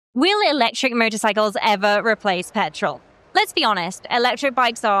Will electric motorcycles ever replace petrol? Let's be honest, electric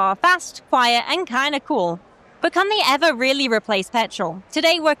bikes are fast, quiet, and kinda cool. But can they ever really replace petrol?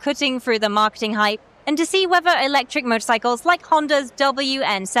 Today we're cutting through the marketing hype and to see whether electric motorcycles like Honda's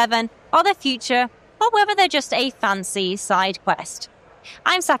WN7 are the future or whether they're just a fancy side quest.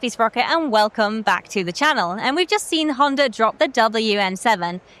 I'm Sappy Sprocket and welcome back to the channel. And we've just seen Honda drop the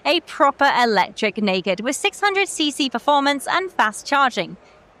WN7, a proper electric naked with 600cc performance and fast charging.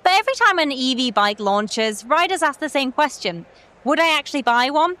 But every time an EV bike launches, riders ask the same question. Would I actually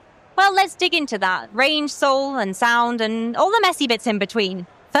buy one? Well, let's dig into that. Range, soul, and sound, and all the messy bits in between.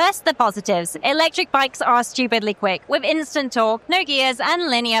 First, the positives. Electric bikes are stupidly quick, with instant torque, no gears,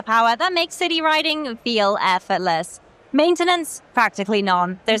 and linear power that makes city riding feel effortless. Maintenance? Practically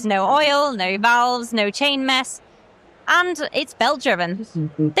none. There's no oil, no valves, no chain mess. And it's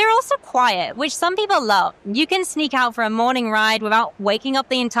belt-driven. They're also quiet, which some people love. You can sneak out for a morning ride without waking up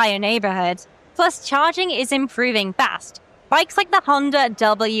the entire neighborhood. Plus, charging is improving fast. Bikes like the Honda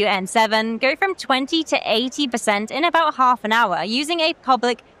WN7 go from 20 to 80% in about half an hour using a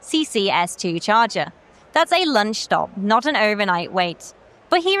public CCS2 charger. That's a lunch stop, not an overnight wait.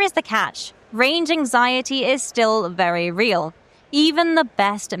 But here is the catch. Range anxiety is still very real. Even the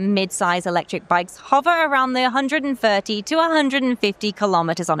best mid-size electric bikes hover around the 130 to 150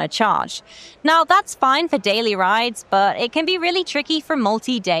 kilometers on a charge. Now, that's fine for daily rides, but it can be really tricky for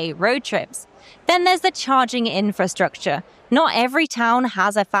multi-day road trips. Then there's the charging infrastructure. Not every town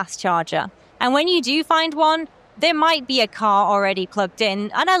has a fast charger. And when you do find one, there might be a car already plugged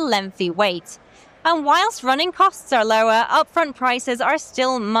in and a lengthy wait. And whilst running costs are lower, upfront prices are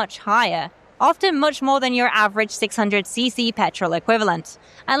still much higher. Often much more than your average 600cc petrol equivalent.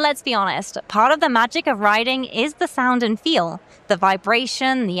 And let's be honest, part of the magic of riding is the sound and feel. The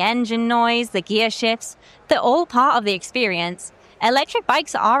vibration, the engine noise, the gear shifts, they're all part of the experience. Electric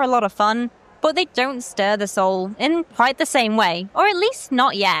bikes are a lot of fun, but they don't stir the soul in quite the same way, or at least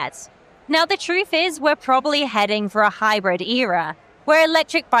not yet. Now the truth is we're probably heading for a hybrid era, where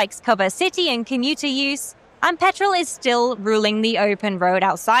electric bikes cover city and commuter use, and petrol is still ruling the open road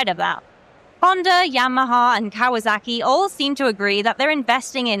outside of that. Honda, Yamaha, and Kawasaki all seem to agree that they're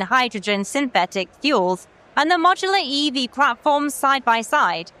investing in hydrogen synthetic fuels and the modular EV platforms side by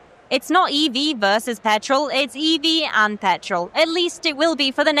side. It's not EV versus petrol, it's EV and petrol. At least it will be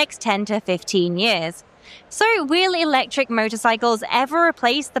for the next 10 to 15 years. So will electric motorcycles ever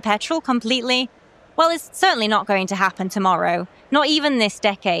replace the petrol completely? Well, it's certainly not going to happen tomorrow, not even this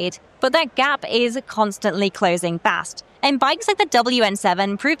decade. But that gap is constantly closing fast. And bikes like the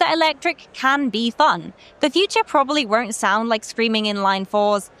WN7 prove that electric can be fun. The future probably won't sound like screaming inline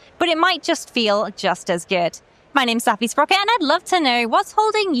fours, but it might just feel just as good. My name's Sappy Sprocket, and I'd love to know what's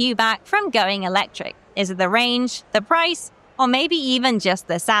holding you back from going electric. Is it the range, the price, or maybe even just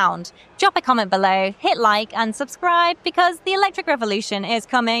the sound? Drop a comment below, hit like, and subscribe because the electric revolution is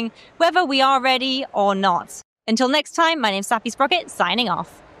coming, whether we are ready or not. Until next time, my name's Sappy Sprocket, signing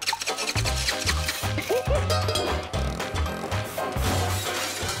off.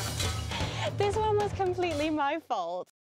 This one was completely my fault.